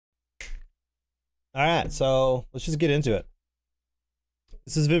All right, so let's just get into it.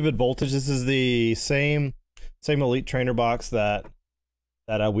 This is Vivid Voltage. This is the same Elite Trainer box that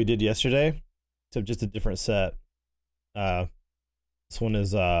we did yesterday, except just a different set. Uh, this one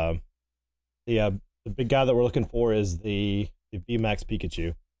is the big guy that we're looking for is the VMAX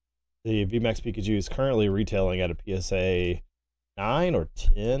Pikachu. The VMAX Pikachu is currently retailing at a PSA 9 or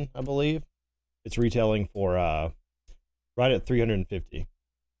 10, I believe. It's retailing for right at 350.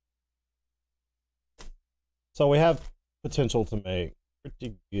 So we have potential to make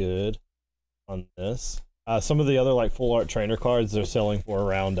pretty good on this. Some of the other like full art trainer cards they're selling for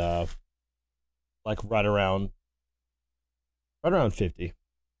around like right around 50.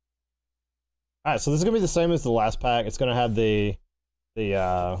 All right, so this is gonna be the same as the last pack. It's gonna have the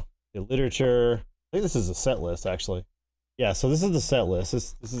literature. I think this is a set list actually. Yeah, so this is the set list.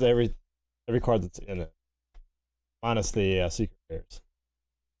 This is every card that's in it, minus the secret rares,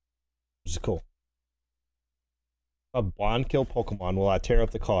 which is cool. A blind kill Pokemon. Will I tear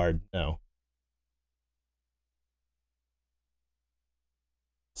up the card? No.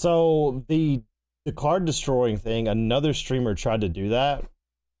 So the card destroying thing, another streamer tried to do that,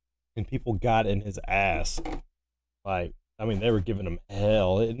 and people got in his ass. Like, I mean, they were giving him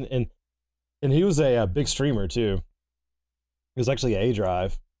hell, and he was a big streamer too. He was actually A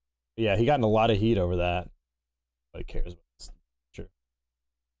Drive. Yeah, he got in a lot of heat over that. Nobody cares about this. Sure.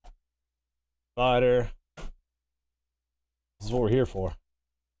 Fighter. This is what we're here for.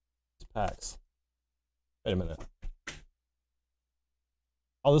 It's packs. Wait a minute.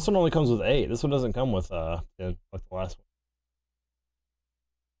 Oh, this one only comes with 8. This one doesn't come with 10, like the last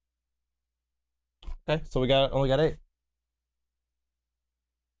one. Okay, so we only got 8.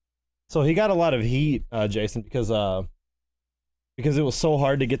 So he got a lot of heat, Jason, because it was so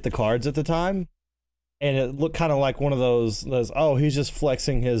hard to get the cards at the time, and it looked kind of like one of those oh, he's just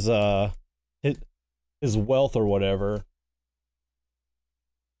flexing his wealth or whatever.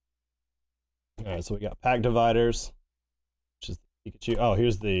 All right, so we got pack dividers, which is Pikachu. Oh,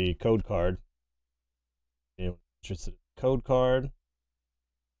 here's the code card. Anyone interested in the code card?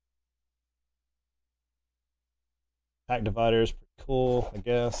 Pack dividers, pretty cool, I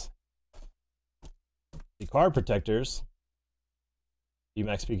guess. The card protectors.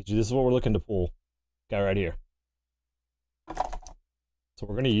 VMAX Pikachu. This is what we're looking to pull. Guy right here. So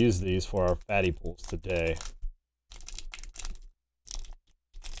we're going to use these for our fatty pulls today.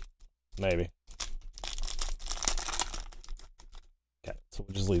 Maybe. Okay, so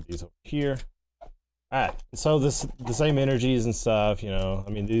we'll just leave these over here. Alright, so the same energies and stuff, you know.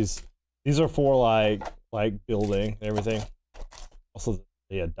 I mean, these are for like building and everything. Also,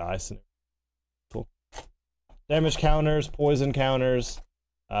 the dice and everything. Cool. Damage counters, poison counters,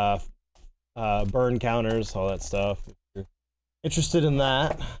 burn counters, all that stuff. If you're interested in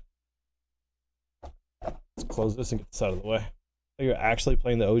that, let's close this and get this out of the way. Are you actually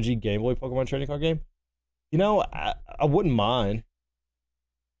playing the OG Game Boy Pokemon trading card game? You know, I wouldn't mind.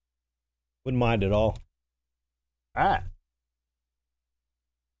 Wouldn't mind at all. Alright.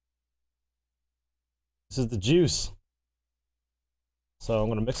 This is the juice. So I'm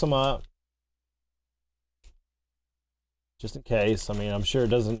going to mix them up. Just in case. I mean, I'm sure it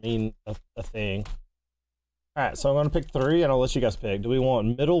doesn't mean a thing. Alright, so I'm going to pick 3 and I'll let you guys pick. Do we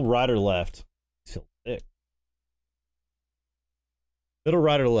want middle, right, or left? I feel thick. Middle,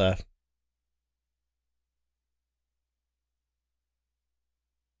 right, or left?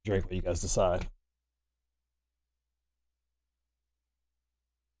 Drink what you guys decide.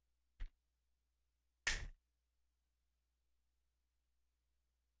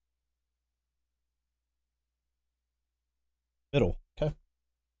 Middle. Okay.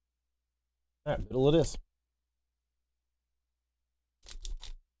 All right, middle it is.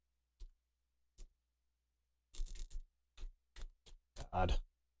 God.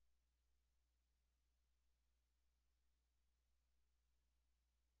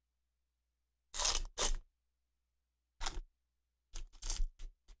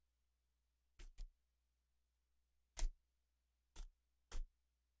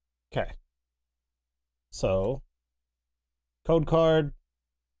 Okay. So, code card.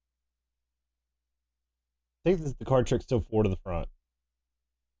 I think the card trick's still 4 to the front.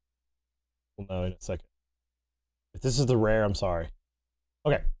 We'll know in a second. If this is the rare, I'm sorry.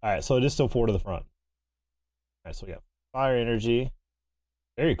 Okay, alright, so it is still 4 to the front. Alright, so we got Fire Energy.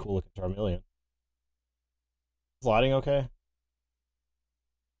 Very cool looking Charmeleon. Sliding okay?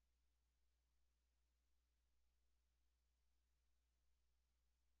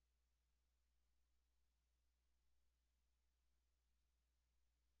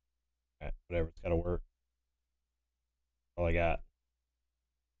 Alright, whatever, it's gotta work. All I got.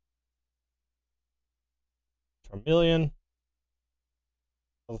 Charmeleon.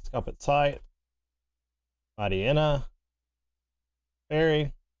 Telescopic Sight. Mightyena.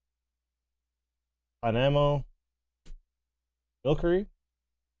 Fairy. Dynamo. Milcery.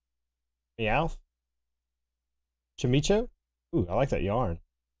 Meowth. Chimicho. Ooh, I like that yarn.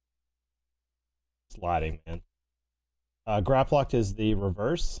 Sliding, man. Grapploct is the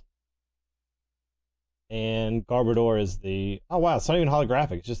reverse. And Garbodor is the... Oh, wow, it's not even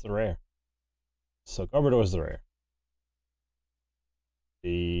holographic. It's just the rare. So Garbodor is the rare.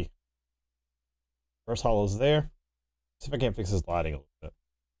 The first holo is there. See if I can't fix his lighting a little bit.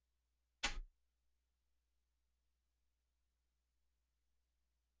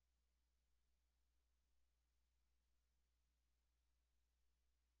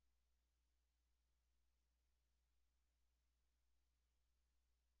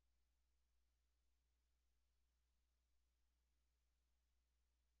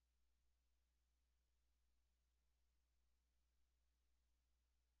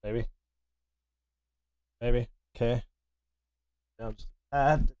 Maybe. Maybe. Okay. Now just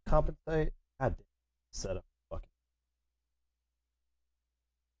add to compensate. God damn. Setup. Fucking.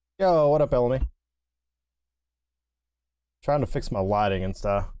 Yo, what up, Eleni? Trying to fix my lighting and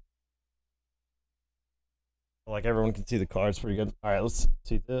stuff. Like everyone can see the cards pretty good. All right, let's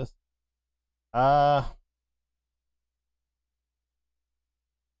see this. Yeah,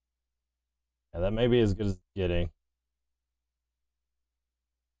 that may be as good as it's getting.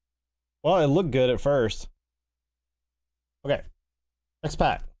 Well, it looked good at first. Okay. Next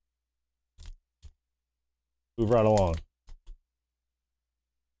pack. Move right along.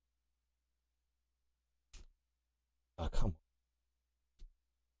 Oh, come on.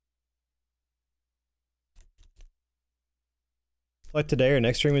 Like today or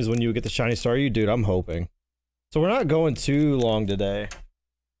next stream is when you get the shiny Staryu, dude. I'm hoping. So we're not going too long today.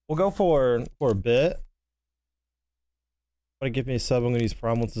 We'll go for a bit. Want to give me a sub? I'm gonna use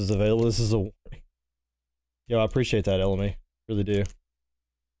prom once it's available. This is a warning. Yo, I appreciate that, Elemi. Really do.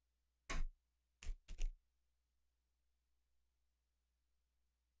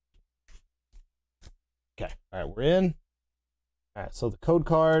 Okay. All right, we're in. All right. So the code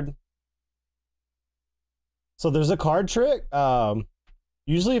card. So there's a card trick.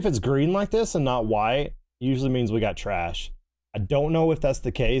 Usually if it's green like this and not white, usually means we got trash. I don't know if that's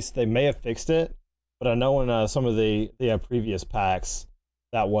the case. They may have fixed it, but I know in some of the previous packs,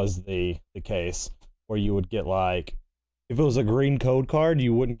 that was the case, where you would get like, if it was a green code card,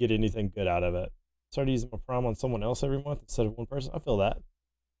 you wouldn't get anything good out of it. Started using my prom on someone else every month instead of one person. I feel that.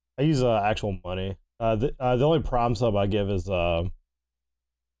 I use actual money. The only prom sub I give is on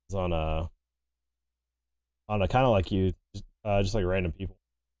a kind of like you, just like random people.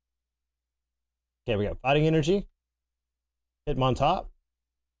 Okay, we got Fighting Energy, Hitmontop,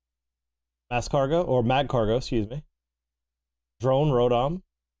 Mass Cargo, or Mag Cargo, excuse me. Drone Rotom.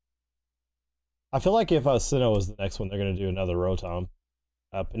 I feel like if Sinnoh was the next one, they're going to do another Rotom.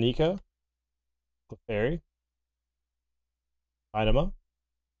 Panico, Clefairy, Dynamo,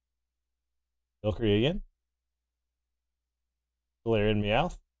 Milcery again, Galarian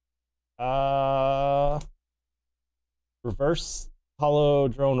Meowth, Reverse Holo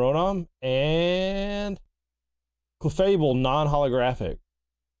Drone Rotom, and Clefable non-holographic.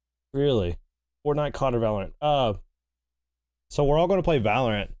 Really? Fortnite, COD, or Valorant? So we're all going to play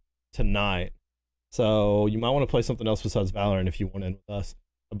Valorant tonight. So you might want to play something else besides Valorant if you want in with us.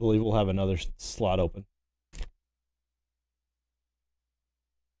 I believe we'll have another slot open.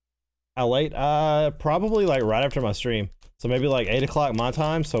 How late? Probably like right after my stream. So maybe like 8 o'clock my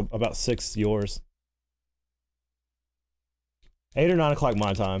time, so about 6 yours. 8 or 9 o'clock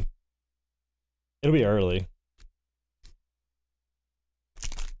my time. It'll be early.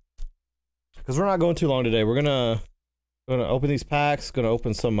 Because we're not going too long today. We're gonna open these packs, gonna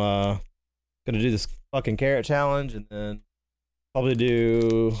open some gonna do this fucking carrot challenge, and then probably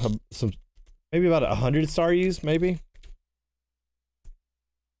do some, maybe about 100 Staryus, maybe.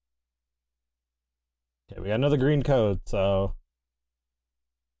 Okay, we got another green code, so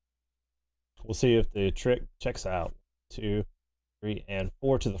we'll see if the trick checks out. 2, 3, and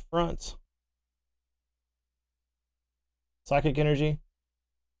 4 to the front. Psychic Energy,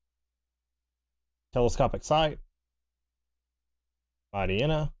 Telescopic Sight,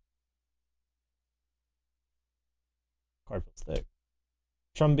 Mightyena, card feels thick.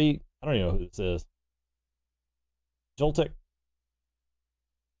 Trumbeat, I don't even know who this is. Joltik,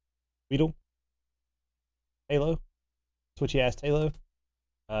 Weedle, Halo, twitchy ass Halo,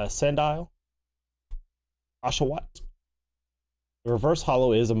 Sandile, Oshawott. The reverse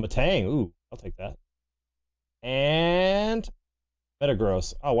holo is a Metang. Ooh, I'll take that. And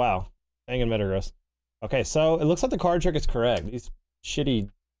Metagross. Oh wow, Metang and Metagross. Okay, so it looks like the card trick is correct. These shitty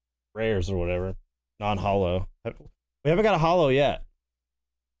rares or whatever, non-hollow. We haven't got a hollow yet.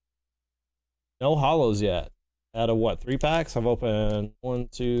 No hollows yet. Out of what, 3 packs? I've opened 1,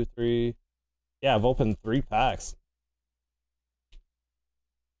 2, 3. Yeah, I've opened 3 packs.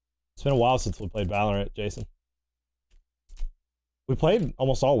 It's been a while since we played Valorant, Jason. We played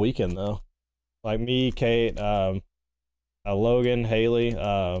almost all weekend though. Like me, Kate, Logan, Haley,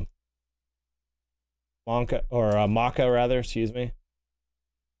 Maka rather, excuse me.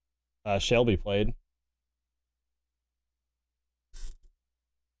 Shelby played.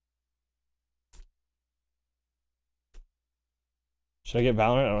 Should I get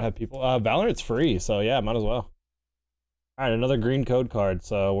Valorant? I don't have people. Valorant's free, so yeah, might as well. Alright, another green code card,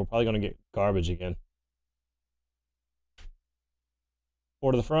 so we're probably gonna get garbage again.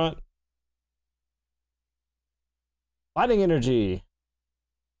 4 to the front. Lightning Energy.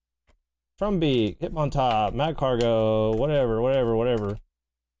 Trumbeak, Hitmontop, Mad Cargo, whatever.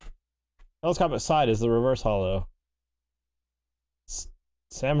 Telescopic Sight is the reverse hollow.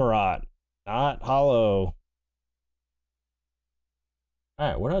 Samurott, not hollow.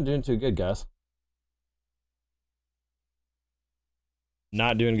 Alright, we're not doing too good, guys.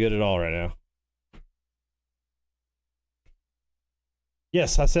 Not doing good at all right now.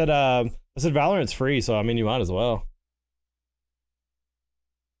 Yes, I said Valorant's free, so I mean you might as well.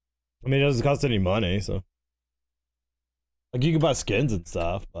 I mean it doesn't cost any money, so like you can buy skins and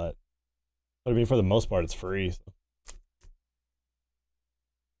stuff, but I mean for the most part it's free. So.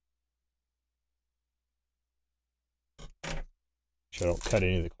 Sure, I don't cut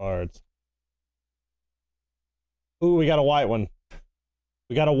any of the cards. Ooh, we got a white one.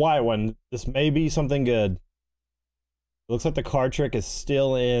 We got a white one. This may be something good. It looks like the card trick is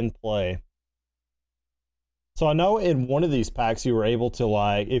still in play. So I know in one of these packs you were able to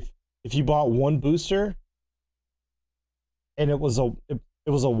like if you bought one booster and it was a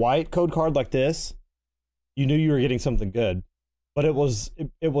white code card like this, you knew you were getting something good. But it was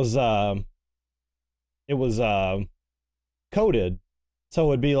coded. So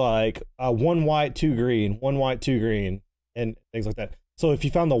it'd be like 1 white, 2 green, 1 white, 2 green, and things like that. So if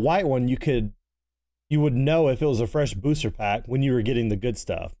you found the white one, you would know if it was a fresh booster pack when you were getting the good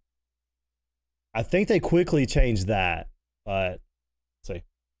stuff. I think they quickly changed that, but let's see.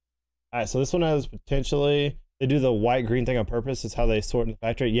 All right, so this one has potentially, they do the white green thing on purpose. It's how they sort in the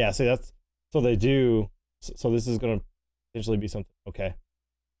factory. Yeah, see that's, so they do, so this is going to potentially be something. Okay. All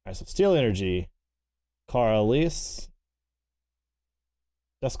right, so Steel Energy, Carlis,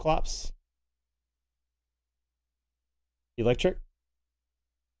 Dusclops, Electric,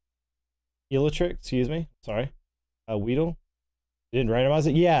 excuse me, sorry. Weedle. You didn't randomize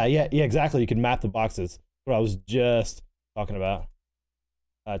it? Yeah, exactly. You can map the boxes. That's what I was just talking about.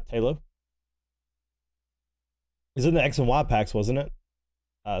 Talo. It was in the X and Y packs, wasn't it?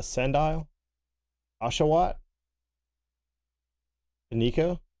 Sandile. Oshawott.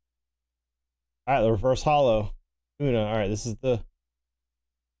 Nico. Alright, the reverse hollow. Una. Alright, this is the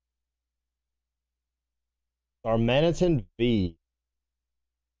Darmanitan V.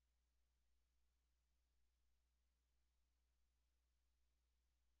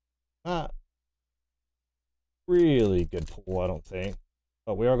 Not really good pull, I don't think.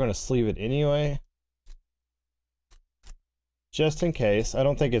 But we are going to sleeve it anyway. Just in case. I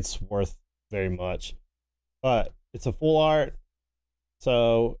don't think it's worth very much. But it's a full art,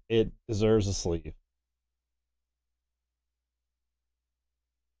 so it deserves a sleeve.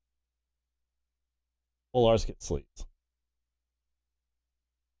 Full arts get sleeves.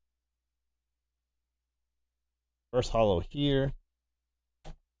 First hollow here.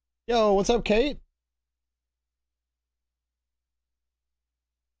 Yo, what's up, Kate?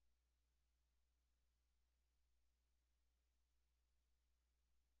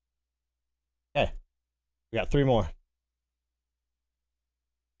 Hey, we got 3 more.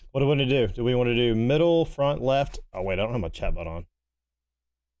 What do we want to do? Do we want to do middle, front, left? Oh, wait, I don't have my chat bot on.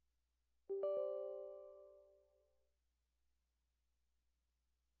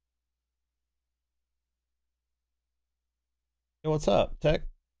 Hey, what's up, Tech?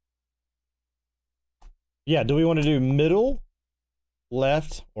 Yeah, do we want to do middle,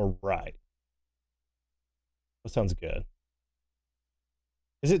 left, or right? That sounds good.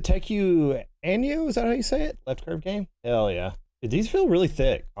 Is it Teku Anyu? Is that how you say it? Left curve game? Hell yeah. These feel really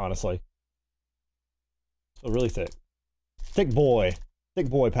thick, honestly. Feel really thick. Thick boy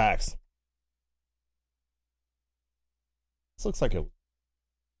packs. This looks like a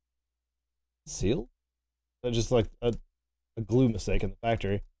seal? Just like a glue mistake in the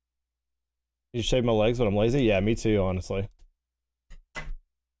factory. You shave my legs when I'm lazy? Yeah, me too, honestly.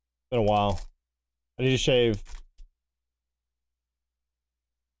 Been a while. I need to shave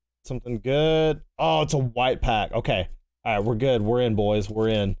something good. Oh, it's a white pack. Okay. All right, we're good. We're in, boys. We're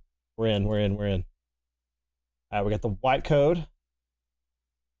in. We're in. All right, we got the white code.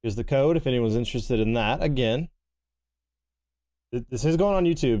 Here's the code if anyone's interested in that. Again, this is going on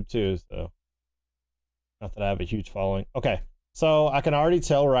YouTube too, so not that I have a huge following. Okay, so I can already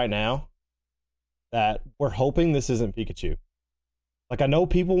tell right now that we're hoping this isn't Pikachu. Like, I know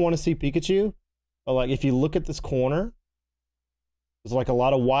people want to see Pikachu, but like if you look at this corner, there's like a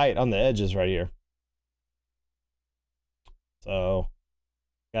lot of white on the edges right here. So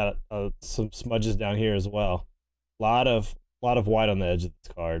got some smudges down here as well. A lot of white on the edge of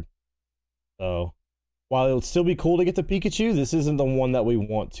this card. So while it'll still be cool to get the Pikachu, this isn't the one that we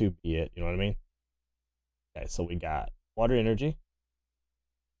want to be it. You know what I mean? Okay, so we got Water Energy,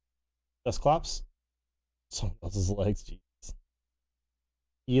 Dusclops, someone else's legs, jeez.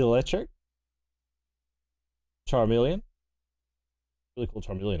 Electric, Charmeleon, really cool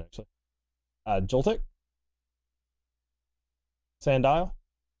Charmeleon actually. Joltik, Sandile,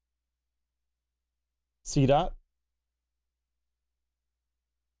 Seedot,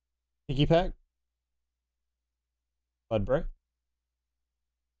 Pikipek, Mudbray.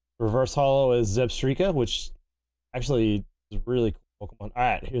 Reverse Holo is Zebstrika, which actually is a really cool Pokemon.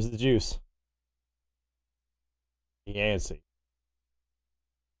 Alright, here's the juice. The Antsy.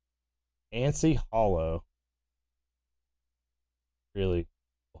 Antsy Holo. Really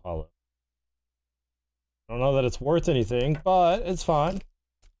cool Holo. I don't know that it's worth anything, but it's fine. I'm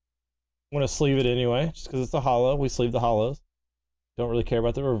going to sleeve it anyway, just because it's a holo. We sleeve the holos. Don't really care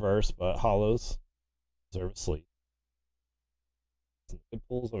about the reverse, but holos deserve a sleeve. Some good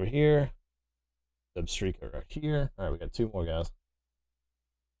pulls over here. Zebstrika right here. All right, we got two more guys.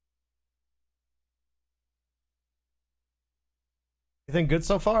 You think good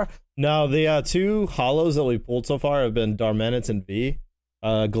so far? No, the two holos that we pulled so far have been Darmanitan V,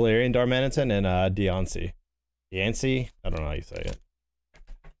 Galarian Darmanitan, and Diancie. Diancie? I don't know how you say it.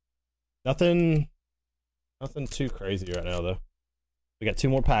 Nothing too crazy right now though. We got two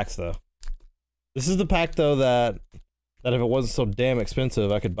more packs though. This is the pack though that if it wasn't so damn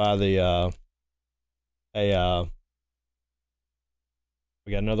expensive, I could buy the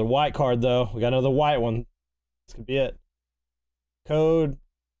we got another white card though. We got another white one. This could be it. Code.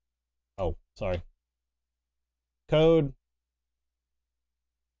 Oh, sorry. Code.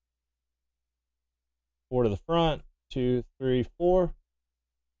 4 to the front. 2, 3, 4.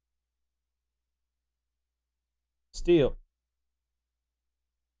 Steel.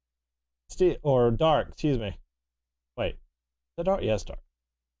 Steel or dark, excuse me. Wait. Is that dark? Yes, dark.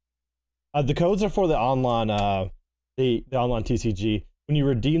 The codes are for the online the online TCG. When you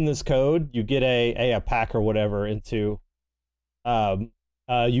redeem this code, you get a pack or whatever into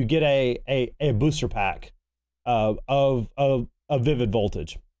you get a booster pack of Vivid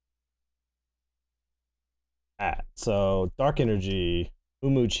Voltage. So Dark Energy,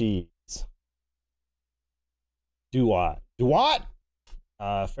 Umu Cheese, Duat,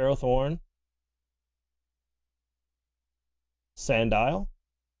 Ferrothorn, Sandile,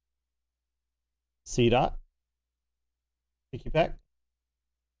 Seedot, Pikipek,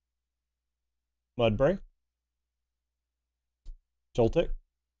 Mudbray, Joltik,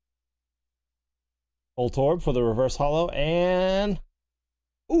 Voltorb for the reverse holo, and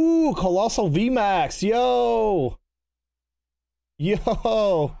ooh, Colossal VMAX, yo! I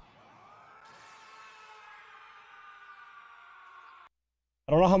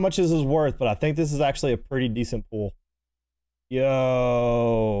don't know how much this is worth, but I think this is actually a pretty decent pull.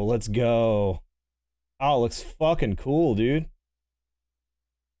 Yo, let's go. Oh, it looks fucking cool, dude.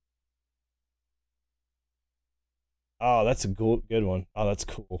 Oh, that's a good one. Oh, that's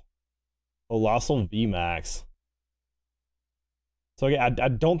cool. Colossal VMAX. So yeah, I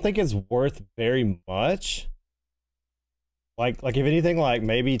don't think it's worth very much. Like if anything, like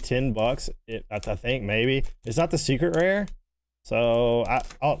maybe $10. I think maybe it's not the secret rare. So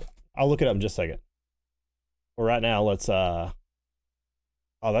I'll look it up in just a second. But right now, let's oh,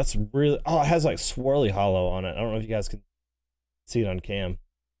 that's really, oh, it has like swirly holo on it. I don't know if you guys can see it on cam.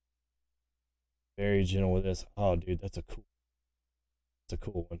 Very gentle with this. Oh, dude, that's a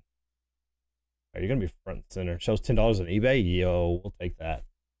cool one. Are you gonna be front and center? Shows $10 on eBay. Yo, we'll take that.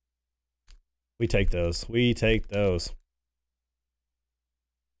 We take those.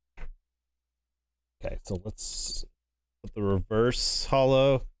 Okay, so let's put the reverse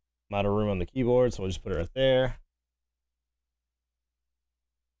holo. I'm out of room on the keyboard, so we'll just put it right there.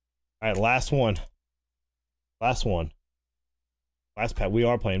 All right, last one. Last pack. We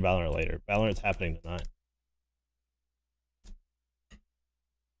are playing Valorant later. Valorant's happening tonight.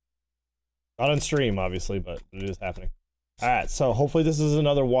 Not on stream, obviously, but it is happening. Alright, so hopefully this is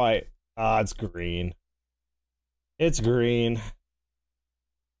another white. Ah, it's green. It's green.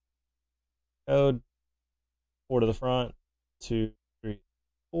 Code. 4 to the front. 2, 3,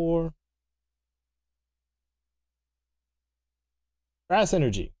 4. Grass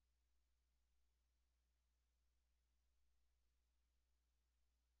Energy.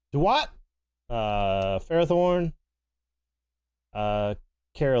 Duat. Ferrothorn.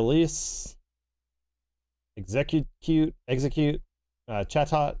 Carolise. Execute.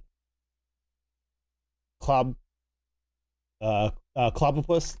 Chatot. Clobopus.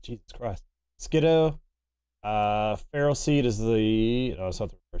 Jesus Christ. Skiddo. Feral Seed is the... No, it's not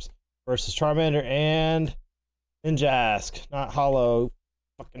the reverse. First is Charmander and... Ninjask. Not Hollow.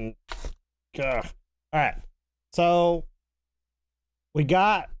 Fucking... Alright. So... We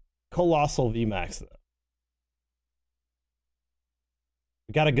got Colossal VMAX, though.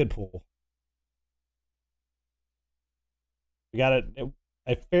 We got a good pool. We got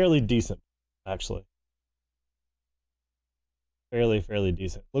a fairly decent, actually. Fairly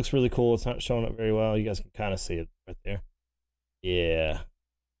decent. Looks really cool. It's not showing up very well. You guys can kind of see it right there. Yeah,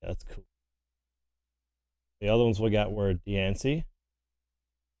 that's cool. The other ones we got were Diancie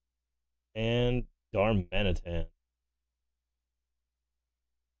and Darmanitan.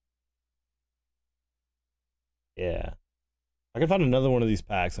 Yeah. I can find another one of these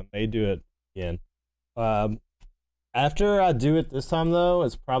packs. I may do it again. After I do it this time, though,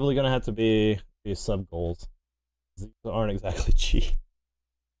 it's probably going to have to be sub goals. These aren't exactly cheap.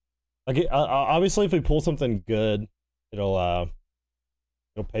 Like, obviously, if we pull something good, it'll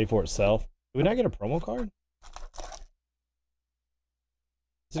pay for itself. Did we not get a promo card?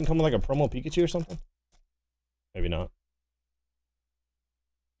 Doesn't it come with like a promo Pikachu or something? Maybe not.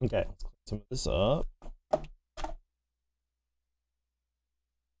 Okay, let's clean some of this up.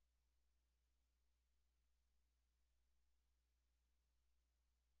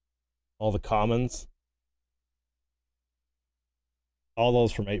 All the commons. All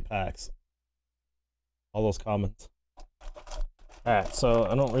those from 8 packs. All those commons. Alright, so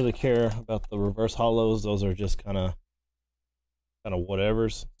I don't really care about the reverse hollows. Those are just kind of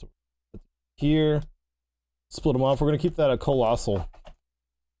whatevers. So here, split them off. We're going to keep that a Colossal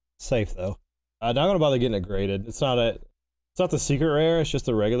safe, though. Not going to bother getting it graded. It's not the secret rare. It's just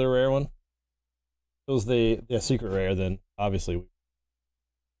the regular rare one. If it was the secret rare, then obviously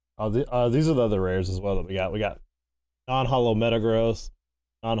these are the other rares as well that we got. We got non-hollow Metagross,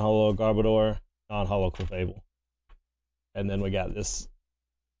 non-hollow Garbodor, non-hollow Clefable. And then we got this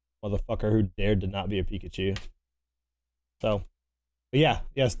motherfucker who dared to not be a Pikachu. So, but yeah,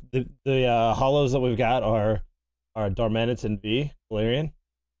 yes, the hollows that we've got are Darmanitan V, Galarian,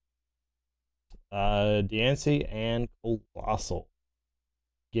 Diancie, and Colossal.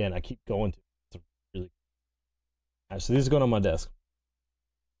 Again, I keep going to it. It's really... Alright, so these are going on my desk.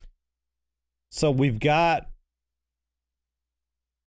 So we've got